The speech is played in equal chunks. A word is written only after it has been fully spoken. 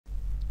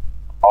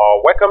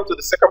Welcome to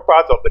the second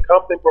part of the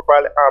company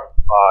profile app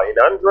in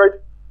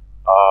Android.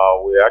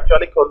 We're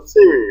actually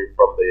continuing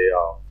from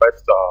the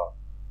first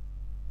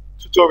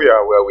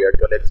tutorial where we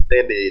actually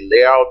explain the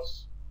layout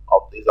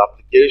of this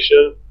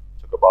application,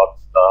 talk about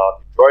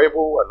the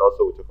drawable, and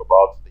also we talk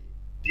about the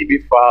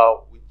DB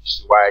file, which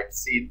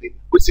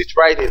sits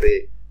right in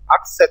the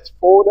assets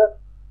folder.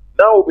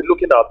 Now we'll be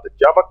looking at the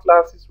Java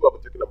classes. We'll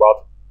be talking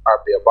about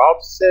the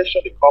about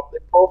session, the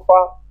company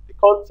profile, the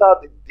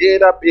contact, the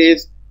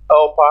database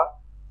helper,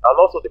 and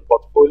also the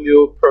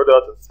portfolio,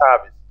 product, and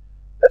service.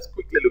 Let's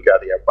quickly look at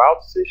the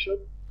about session.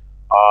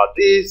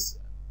 Let's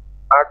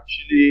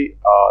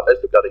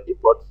look at the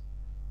import.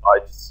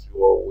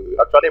 We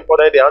actually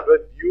imported the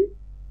Android view,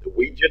 the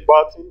widget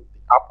button, the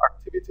app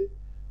activity,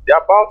 the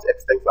about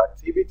extends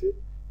activity,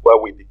 where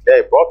we declare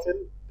a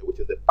button, which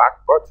is the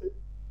back button.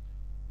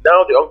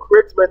 Now the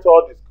onCreate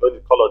method is going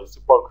to call on the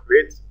super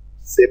onCreate,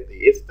 save the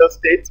instance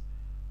state.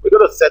 We're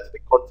going to set the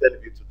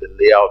content view to the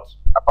layout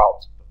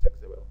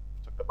about.xml.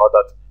 We talked about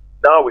that.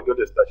 Now we're going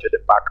to instantiate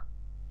the back.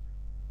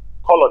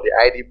 Call on the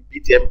ID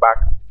btn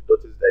back. If you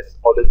notice there's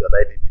always an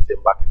ID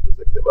btn back in this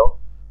XML.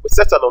 We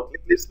set an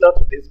onClick listener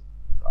to this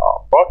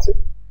button,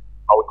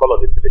 and we call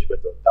on the finish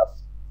method.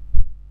 That's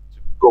to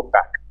go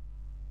back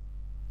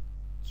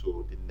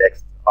to the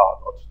next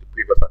or to the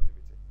previous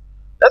activity.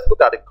 Let's look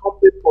at the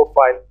company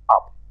profile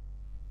app.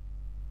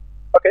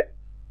 Okay,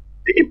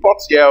 the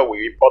imports here,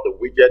 we import the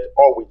widget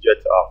or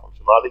widget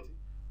functionality.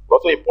 We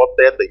also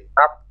imported the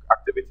app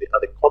activity and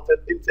the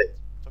content intent.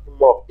 We're talking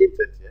more of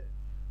intent here,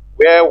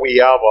 where we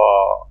have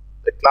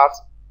the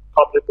class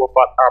company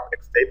profile app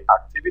extend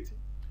activity.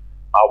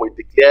 We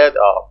declared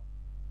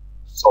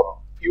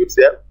some fields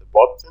here: the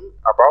button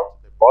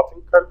about, the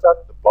button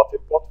contact, the button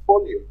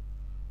portfolio.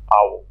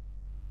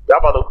 We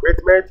have an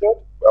onCreate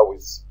method where we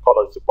call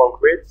on super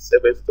onCreate,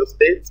 save instance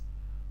state.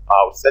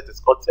 We set this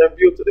content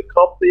view to the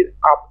company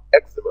app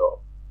XML.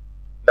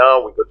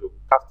 Now we're going to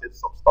cast in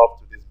some stuff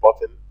to this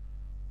button.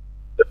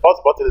 The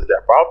first button is the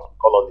about. We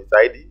call on this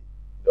ID.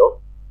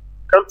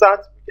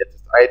 Contact, we get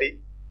this ID.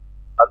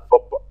 And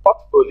for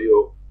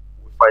portfolio,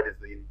 we find this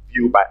the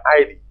view by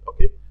ID.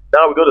 Okay.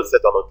 Now we're going to set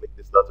an onClick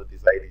listener to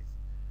these IDs.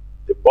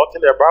 The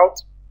button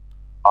about.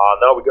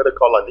 Now we're going to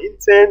call on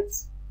intent,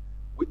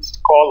 which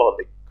call on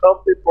the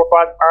company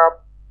profile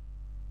app,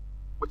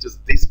 which is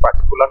this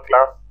particular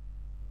class.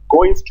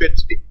 Going straight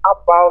to the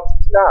about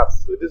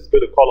class. So this is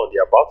going to call on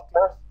the about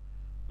class.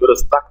 We're going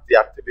to stack the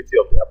activity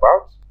of the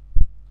about.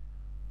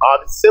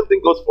 The same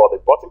thing goes for the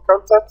button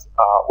contact,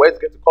 where it's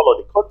going to call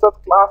on the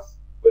contact class,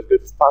 where it's going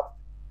to start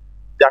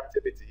the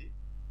activity.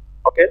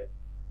 Okay.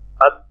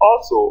 And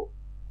also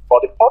for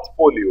the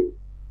portfolio,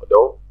 it's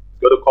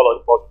going to call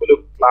on the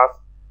portfolio class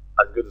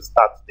and it's going to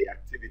start the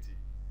activity,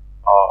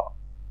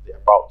 the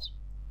about,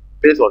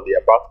 based on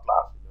the about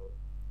class.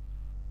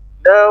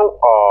 Now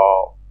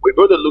we're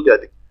going to look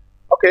at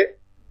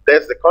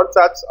there's the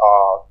contact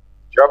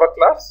Java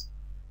class.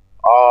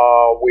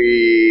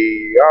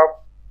 We have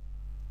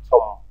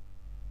some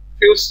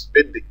fields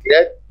been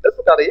declared. Let's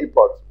look at the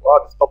import.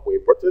 What are the stuff we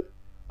imported?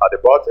 The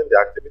button, the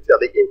activity, and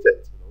the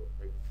intent.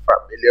 We're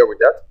familiar with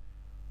that.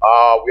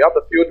 We have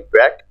the field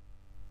back,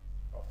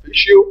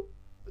 official,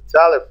 the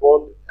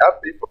telephone,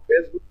 FB for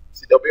Facebook,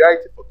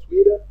 CWIT for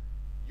Twitter,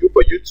 U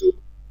for YouTube,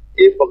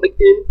 A for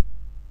LinkedIn,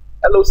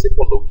 LOC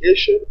for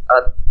location,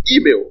 and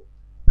email.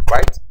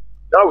 Right?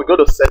 Now we're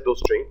going to set those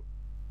strings.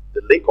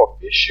 The link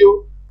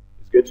official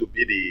is going to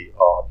be the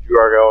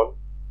URL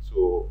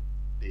to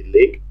the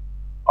link.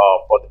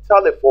 For the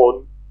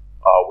telephone,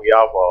 we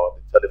have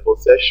the telephone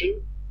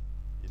session.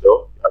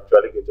 You're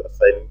actually going to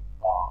assign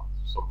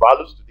some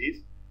values to this.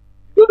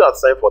 You're going to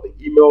assign for the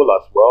email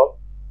as well.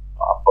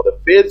 For the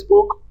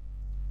Facebook,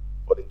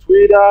 for the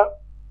Twitter,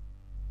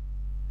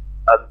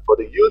 and for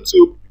the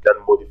YouTube, you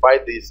can modify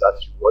this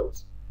as you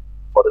want.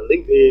 For the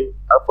LinkedIn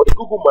and for the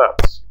Google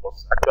Maps, you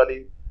must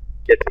actually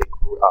get a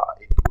good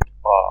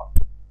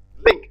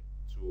link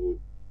to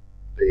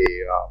the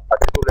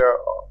particular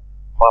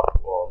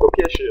map or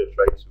location you're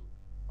trying to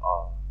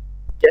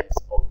get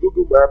on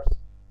Google Maps.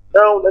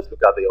 Now let's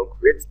look at the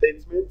onCreate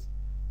statement,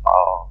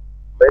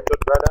 method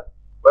rather,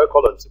 where we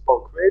call on super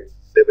onCreate,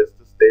 save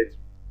instance state,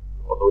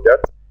 you all know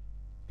that.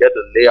 Get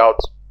the layout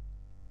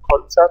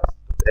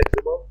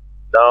contact.xml.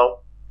 Now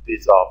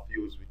these are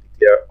fields we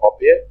declare up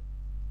here.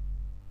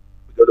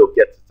 We're going to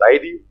get its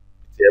ID,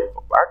 btn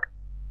for back.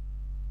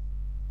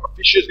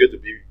 Official is going to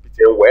be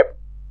btn web.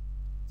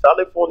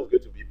 Telephone is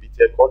going to be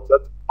btn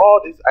contact.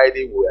 All these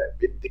ID will have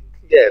been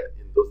declared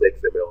in those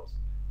XMLs.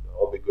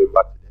 I'll be going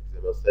back to the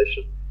XML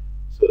session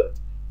so that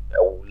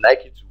I would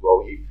like you to,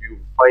 or if you're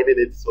finding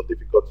it so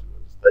difficult to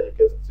understand, you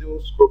can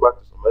still scroll back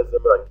to some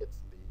XML and get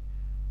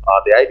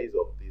the IDs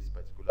of these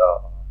particular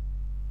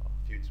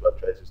fields we are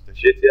trying to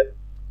instantiate here.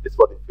 This is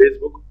for the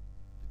Facebook,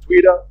 the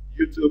Twitter,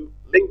 YouTube,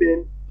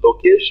 LinkedIn,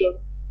 location,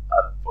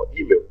 and for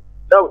email.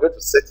 Now we're going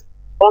to set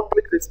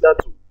onClick listener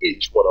to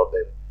each one of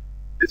them.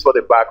 This for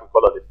the back, we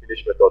call on the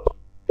finish method to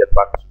get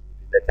back to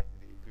the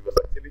previous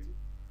activity.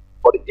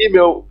 For the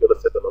email, we're going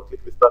to set an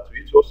onClick listener to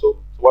each also.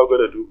 So what we're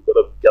going to do, we're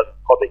going to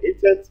call the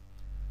intent.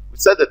 We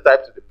set the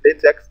type to the plain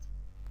text.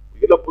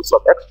 We're going to put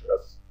some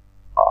extras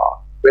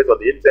based on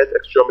the intent,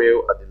 extra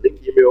mail, and the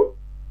link email.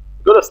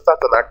 We're going to start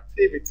an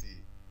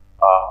activity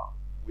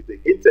with the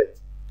intent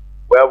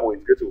where we're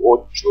going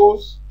to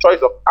choose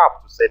choice of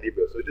app to send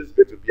email. So this is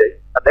going to be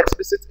an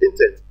explicit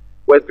intent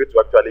where it's going to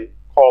actually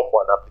call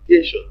for an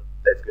application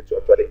that's going to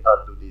actually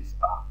handle this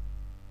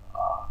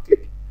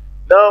click.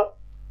 Now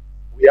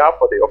we have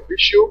for the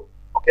official,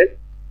 okay,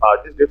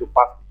 this is going to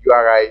pass the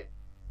URI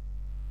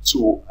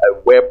to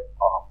a web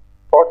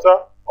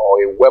portal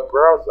or a web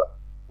browser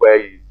where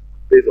it's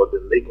based on the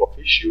link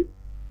official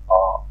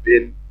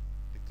being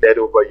declared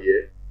over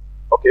here.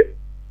 Okay,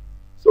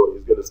 so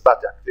it's going to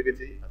start the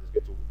activity and it's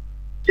going to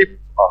keep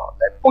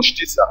push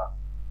this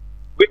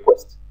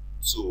request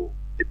to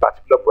the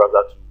particular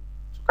browser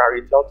to carry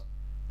it out.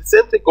 The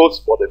same thing goes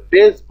for the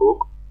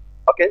Facebook.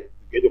 Okay,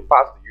 we're going to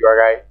pass the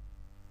URI,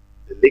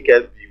 the link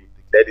SB, we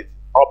declared it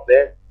up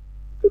there.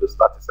 We're going to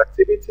start this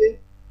activity.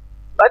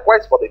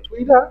 Likewise for the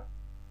Twitter,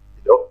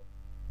 you're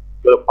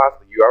going to pass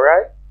the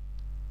URI.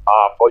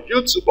 For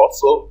YouTube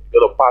also, you're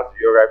going to pass the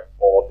URI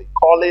for the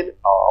calling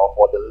or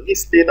for the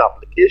listening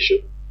application.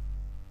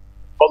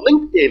 For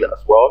LinkedIn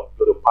as well,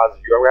 you're going to pass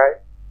the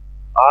URI.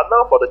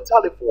 Now for the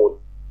telephone,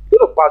 you're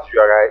going to pass the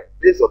URI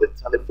based on the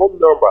telephone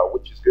number,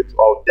 which is going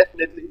to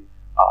definitely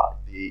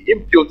the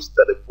inbuilt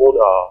telephone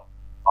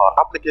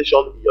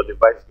application in your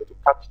device is going to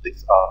catch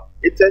this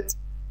intent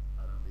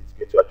and it's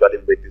going to actually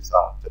make this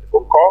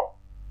telephone call.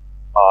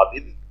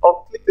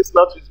 Click this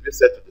now to be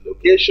set to the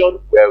location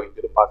where we're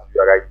going to pass the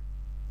URI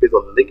based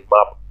on the link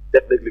map,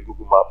 definitely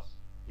Google Maps.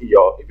 If you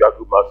have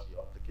Google Maps in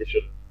your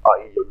application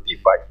in your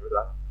device,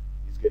 rather,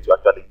 it's going to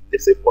actually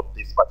listen for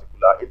this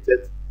particular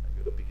intent and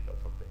you're going to pick it up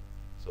from there.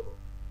 So,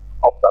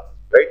 hope that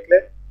is very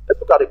clear. Let's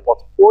look at the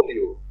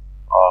portfolio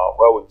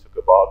where we talk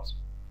about.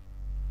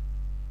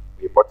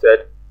 We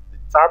imported the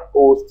tab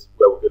host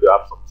where we're going to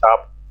have some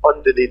tab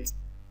underneath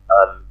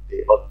and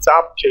the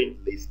on-tab change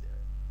listener.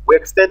 We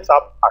extend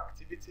tab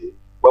activity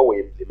where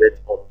we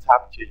implement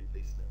on-tab change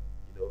listener.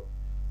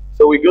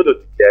 So we're going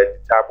to declare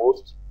the tab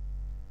host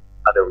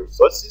and the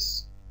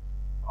resources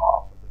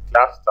for the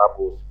class tab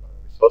host and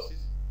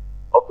resources.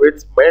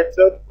 Operate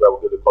method where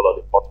we're going to call on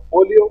the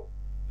portfolio.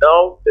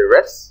 Now the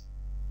rest,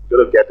 we're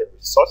going to get the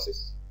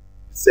resources.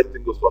 The same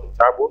thing goes for the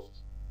tab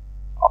host.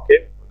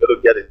 Okay, we're going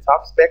to get the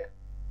tab spec,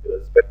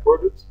 the spec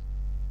product,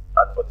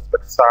 and for the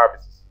spec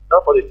services.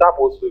 Now for the tab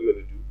host, we're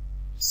going to do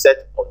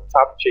set on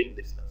tab change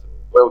listener. So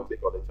when we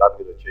click on the tab,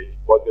 it's going to change.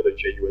 What's going to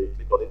change when you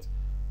click on it?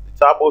 The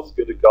tab host is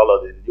going to call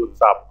on the new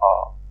tab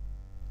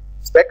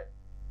spec,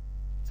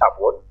 tab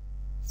 1,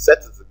 set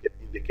as the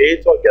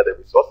indicator, get the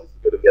resources,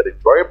 you're going to get a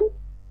drawable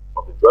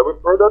from the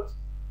drawable product,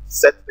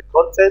 set the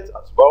content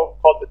as well,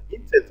 call the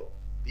intent of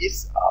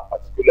this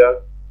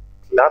particular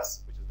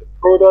class, which is the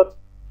product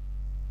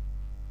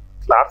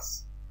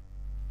class,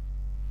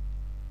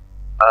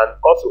 and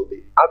also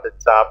they add the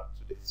tab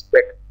to the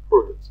spec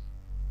product.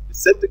 The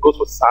same thing goes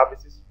for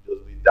services, just do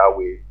it that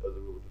way,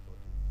 doesn't do it for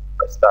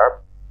the first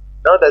tab.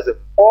 Now there's a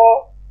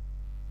for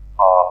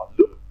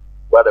loop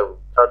where the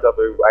counter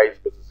very y is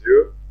equal to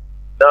 0.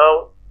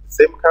 Now the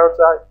same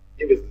counter,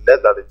 if it's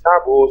less than the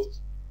tab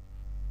host,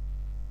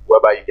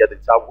 whereby you get the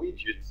tab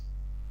widget,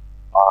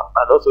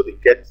 and also the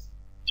get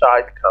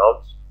child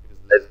count if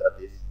it's less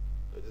than this.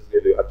 So this is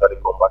going to actually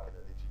come back in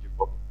an integer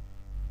form,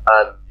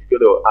 and you're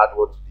going to add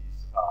one to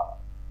this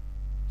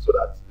so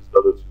that it's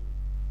not going to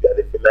be an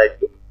infinite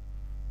loop.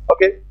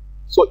 Okay,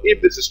 so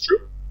if this is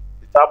true,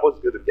 the tab host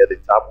is going to get the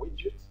tab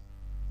widget.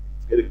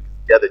 It's going to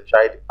get the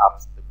child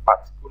at the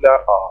particular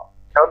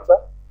counter.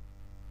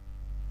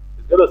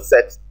 It's going to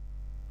set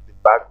the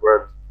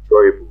background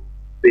drawable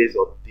based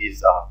on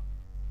this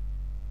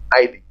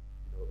ID.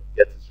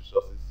 Get its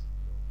resources.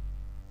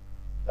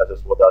 That's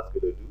just what that's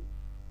going to do.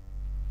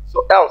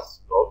 So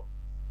else,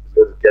 it's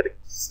going to get it.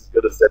 It's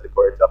going to set the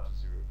current tab to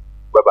 0,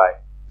 whereby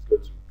it's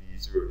going to be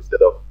 0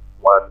 instead of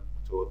 1,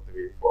 2,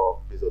 3,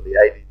 4 based on the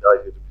ID. Now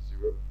it's going to be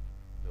 0.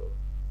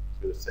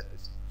 It's going to set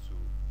this to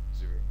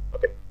 0.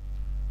 Okay.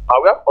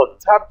 We have on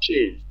tab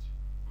changed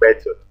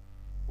method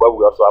where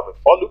we also have a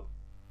for loop,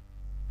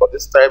 but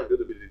this time it's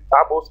going to be the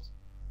tab host.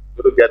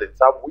 We're going to get the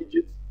tab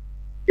widget,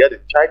 get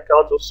the child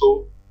count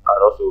also, and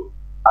also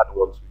add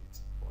one to it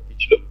for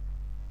each loop.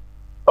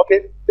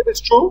 Okay, if it's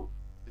true,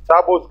 the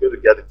tab host is going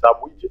to get the tab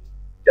widget,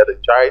 get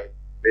the child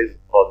based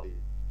on the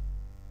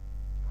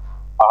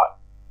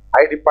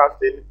ID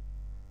passing.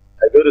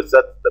 I'm going to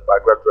set the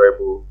background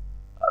drawable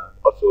and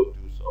also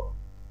do some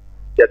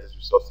get its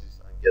resources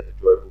and get the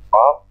drawable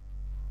file.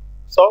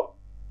 So,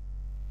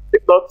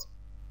 if not,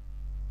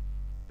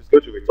 it's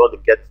going to return the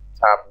get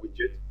tab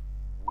widget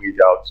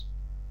without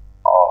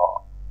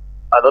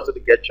and also the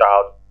get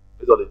child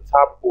based on the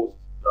tab host.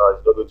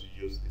 It's not going to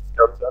use its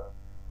counter.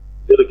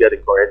 It's going to get the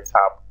correct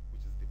tab,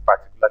 which is the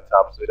particular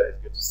tab, so that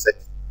it's going to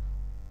set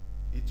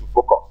it to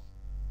focus.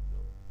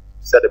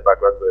 Set the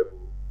background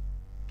variable,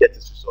 get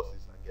its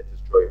resources, and get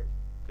its drawing.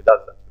 Okay,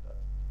 that's that for that.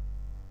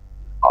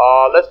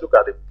 Let's look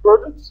at the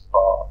product.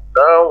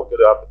 Now we're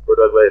going to have the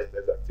product where it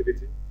says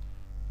activity.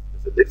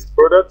 There's the list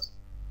product.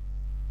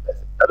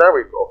 There's an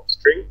array of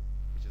string,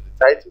 which is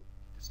the title,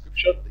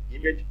 description, the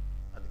image,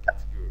 and the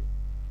category.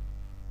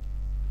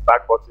 The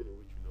back button,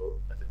 which we know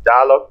as a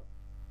dialog,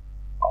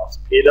 our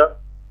spinner.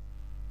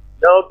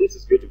 Now this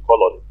is going to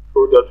call on the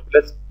product.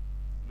 Let's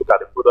look at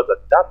the product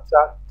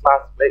adapter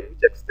class,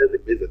 which extends the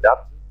base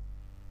adapter.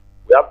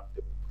 We have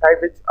the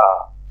private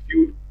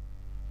field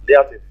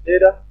layout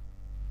infader,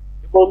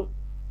 even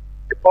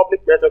a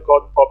public method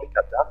called public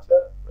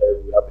adapter,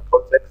 where we have the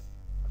context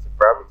as a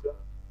parameter.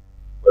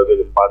 We're going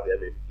to pass the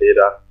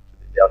infader to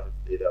the layout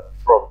infader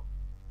from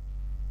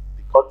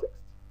the context.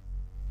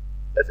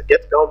 There's a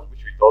get count,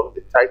 which returns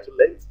the title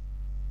length.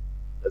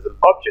 There's an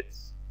object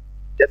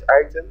get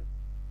item,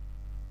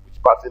 which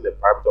passes the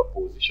parameter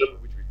position,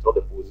 which returns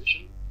the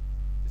position.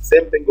 The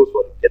same thing goes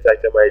for the get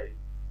item ID,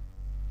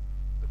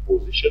 the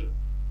position.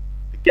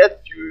 The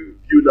get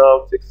view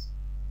now takes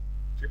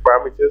three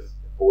parameters: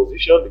 the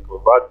position, the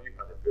convert view,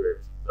 and the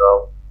parent.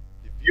 Now,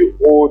 the view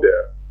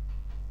order.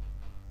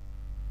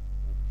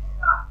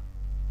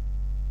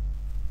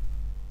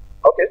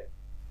 Okay.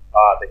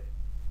 Thank you.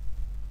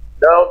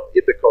 Now,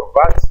 if the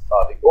converts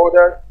the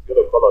order, it's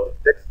going to call on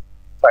the text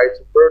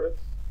title product,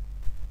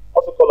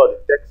 also call on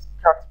the text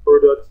cat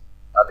product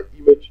and the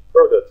image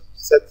product,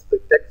 sets the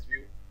text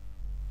view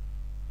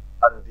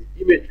and the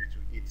imagery to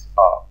its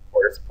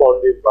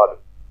corresponding value.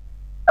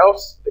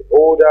 Else, the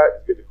order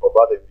is going to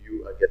convert the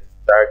view and get its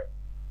tag,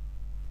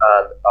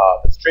 and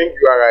the string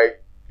URI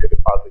is going to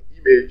pass the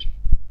image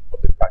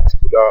of the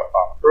particular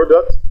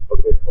product.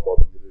 That's going to come on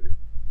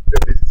the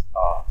list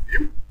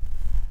view.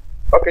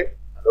 Okay,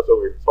 and also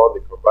return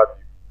the convert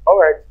view. All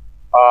right.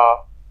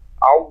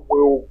 I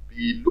will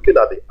be looking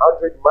at the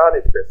Android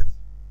manifest,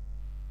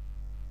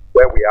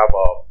 where we have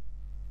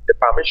the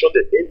permission,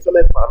 the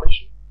internet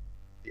permission,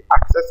 the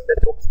access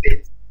network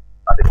state,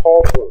 and the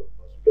call phone.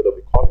 We're going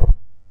to be calling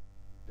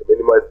the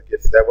minimum SDK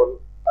 7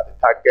 and the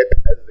target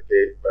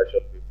SDK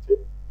version 15.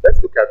 Let's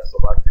look at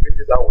some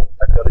activities that we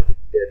actually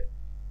declared.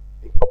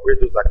 Incorporate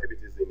those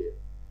activities in here.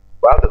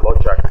 We have the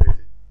launcher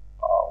activity,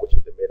 which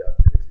is the main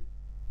activity.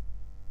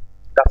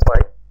 That's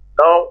fine.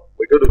 Now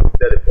we're going to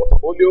declare the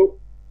portfolio,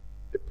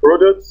 the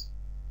products,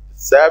 the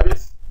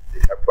service,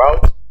 the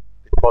about,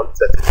 the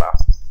content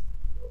classes,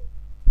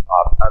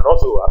 and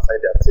also assign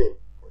their theme,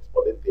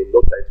 corresponding theme,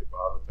 no title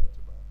bar, no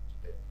title bar.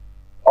 Okay.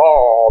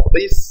 All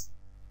these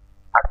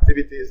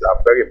activities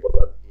are very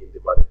important in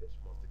the manifest.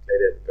 You must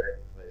declare them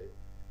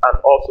and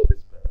also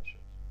this permission.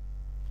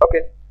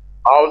 Okay,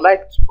 I would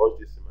like to launch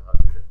this in my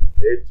Android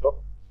emulator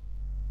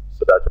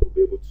so that we'll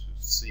be able to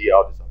see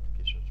how this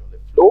application journey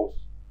flows.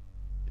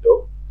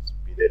 It's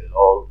been a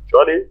long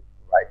journey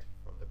right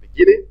from the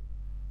beginning,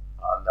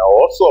 and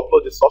I'll also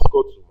upload the source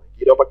code to my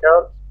GitHub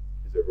account.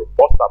 It's a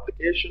robust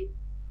application,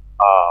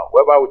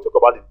 whereby we talk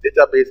about the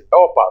database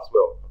helper as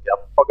well. Okay,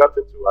 I've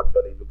forgotten to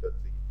actually look at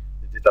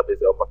the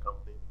database helper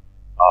company,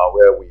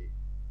 where we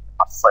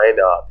assign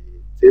the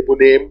table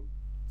name,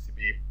 TB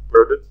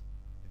product,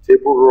 the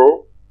table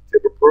row,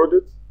 table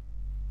product.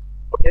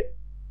 Okay,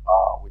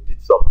 we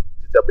did some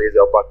database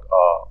helper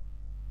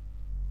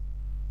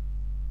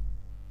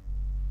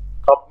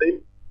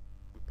company.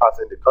 We pass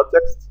in the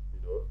context. We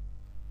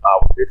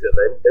create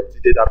an empty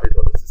database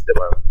on the system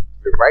and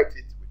we write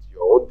it with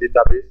your own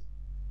database.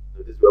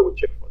 This is where we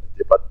check for the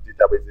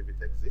database if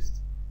it exists.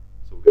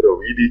 So we're going to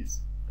read it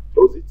and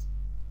close it,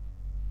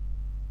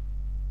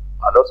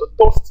 and also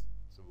toast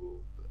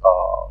to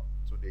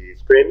the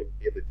screen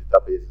if the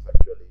database is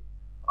actually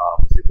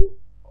visible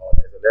or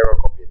there's an error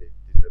copy in the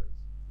database.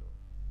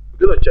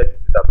 We're going to check the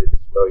database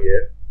as well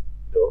here.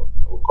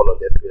 We'll call on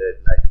the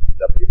SQLite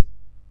database.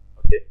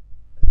 Okay,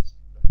 let's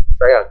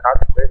try and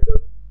catch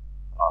method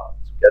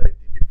to get the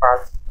DB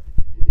path and the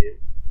DB name.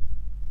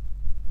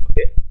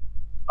 Okay,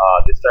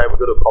 this time we're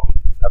going to copy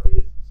the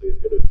database, so it's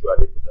going to throw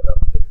an input and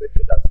output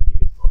exception that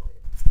if it's not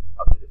there,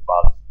 after the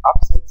file is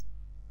absent.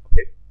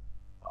 Okay,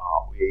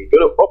 we're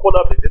going to open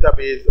up the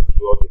database and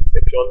throw out the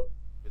exception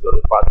based on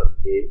the pattern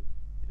name.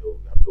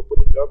 We have to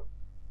open it up.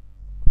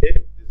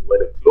 Okay, this is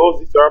when we close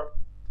this up,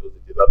 close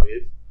the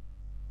database.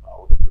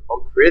 On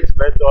create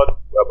method,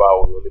 whereby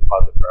we only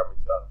pass the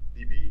parameter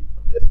DB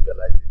from the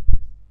SQLite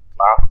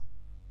class,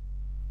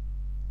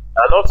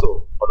 and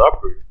also on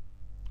upgrade.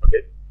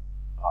 Okay,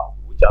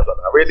 which has an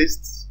array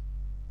list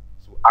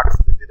to ask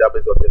the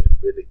database object to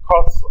create a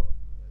cursor.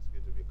 It's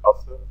going to be a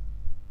cursor.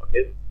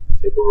 Okay,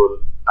 table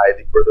role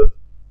ID product,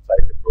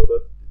 title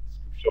product,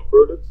 description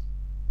product.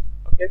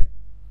 Okay,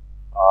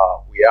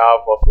 we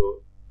have also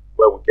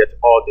where we get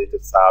all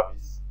data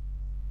service,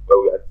 where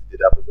we ask the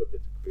database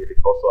object to create a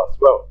cursor as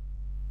well.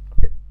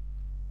 Okay,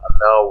 and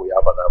now we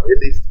have an array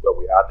list where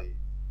we add the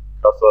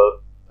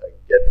cursor,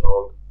 get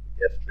long,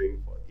 get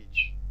string for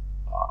each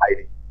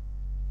ID.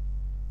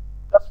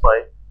 That's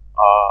fine.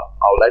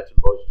 I would like to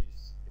launch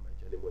this in my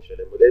Genymotion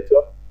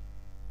emulator,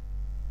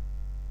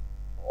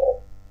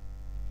 or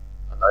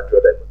an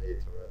Android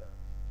emulator rather.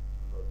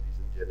 I'm not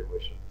using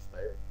Genymotion this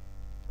time.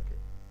 Okay,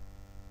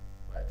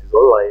 right, it's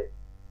online.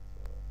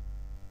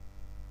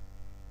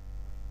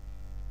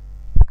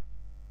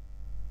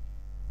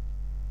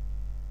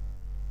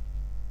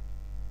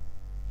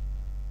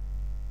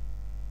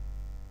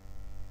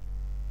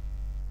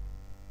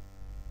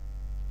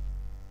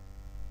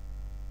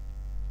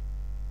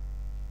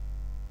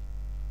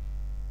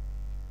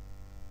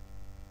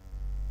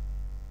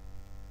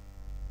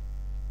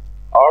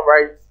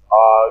 Alright,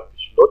 you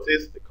should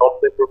notice the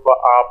company profile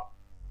app,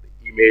 the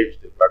image,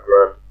 the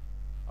background,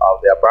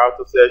 the about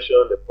session,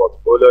 the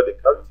portfolio, the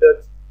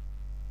content,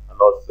 and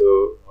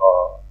also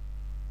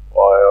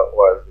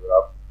what else do we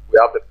have? We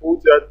have the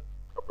full set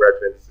copyright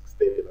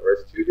 2016 Delaroy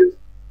Studios.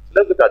 So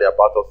let's look at the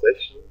about us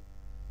section.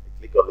 You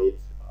click on it,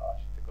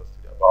 should take us to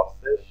the about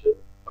section.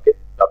 Okay,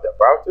 we have the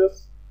about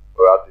us,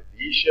 we have the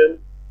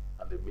vision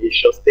and the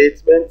mission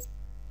statement,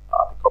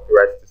 the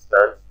copyright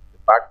distance,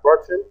 the back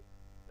button.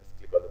 Let's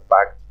click on the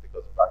back to take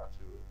us back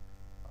to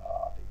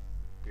the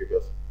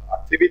previous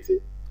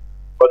activity.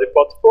 For the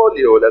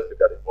portfolio, let's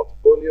look at the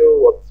portfolio.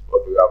 What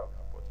do we have in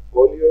our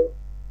portfolio?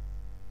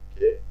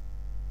 Okay.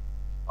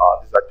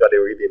 This is actually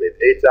reading the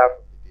data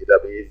from the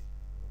database.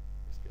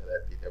 SQL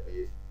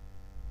database.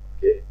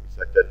 Okay, which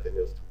actually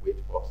tells us to wait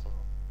for some.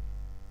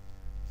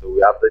 So we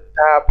have the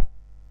tab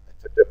I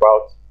talked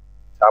about.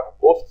 Tab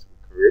hosts we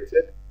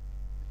created.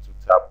 The 2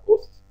 tab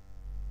hosts.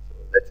 So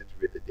let it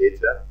read the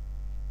data.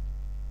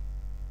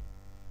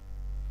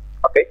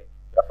 Okay.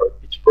 For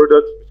each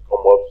product which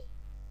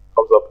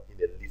comes up in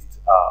a list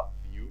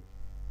view.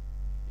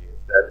 You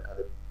understand? And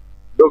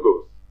the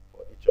logos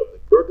for each of the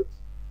products.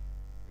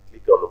 We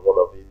click on one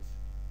of it.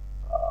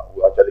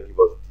 Will actually give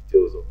us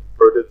details of the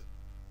product,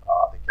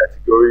 the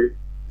category,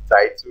 the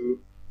title,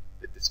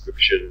 the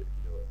description,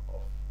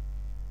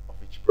 of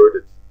each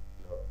product.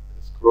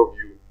 The scroll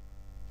view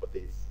for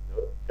this.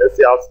 You can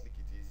see how slick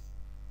it is.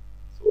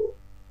 So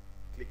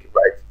click it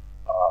right.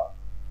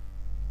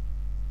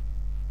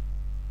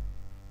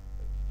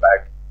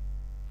 Back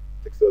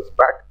takes us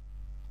back.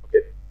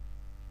 Okay.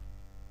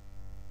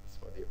 This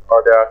for the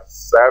order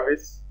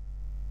service.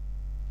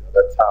 The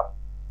other tab.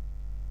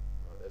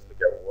 Let's look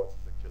at what is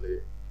actually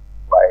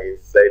why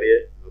inside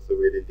here. It's also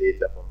reading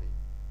data from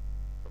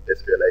the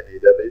SQLite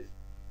database.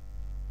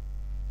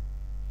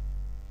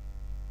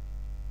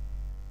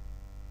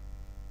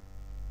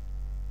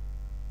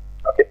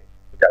 Okay,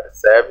 look at the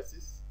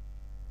services.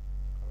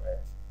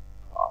 Alright.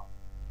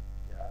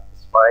 Yeah,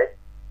 it's fine.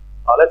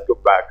 Let's go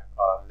back.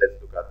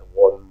 Let's look at the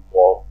one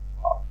more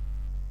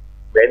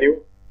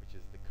menu, which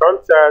is the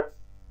content.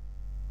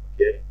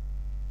 Okay.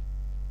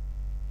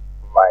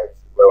 Right.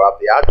 Where we have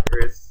the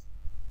address,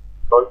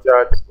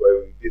 contact,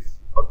 where this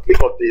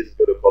click on this is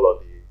going to call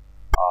on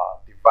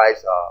the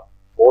device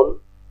phone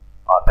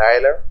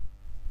dialer,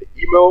 the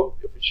email,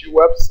 the official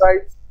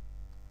website,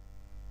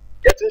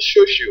 getting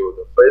social,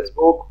 the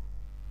Facebook,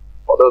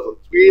 followers on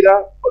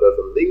Twitter, followers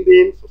on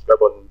LinkedIn,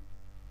 subscribe on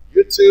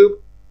YouTube,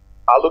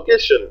 our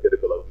location, going to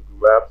call on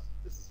Google Maps.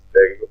 This is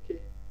very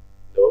okay,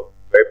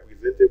 very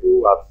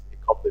presentable as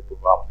a company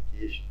profile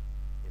application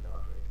in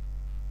Android.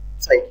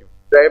 Thank you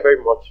very,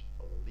 very much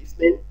for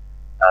listening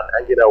and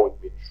hanging out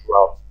with me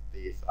throughout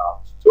this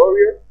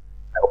tutorial.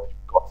 I hope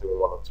you've gotten 1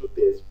 or 2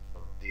 things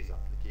from this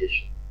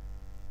application.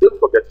 Don't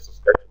forget to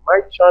subscribe to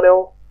my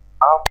channel.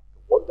 Have a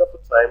wonderful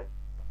time.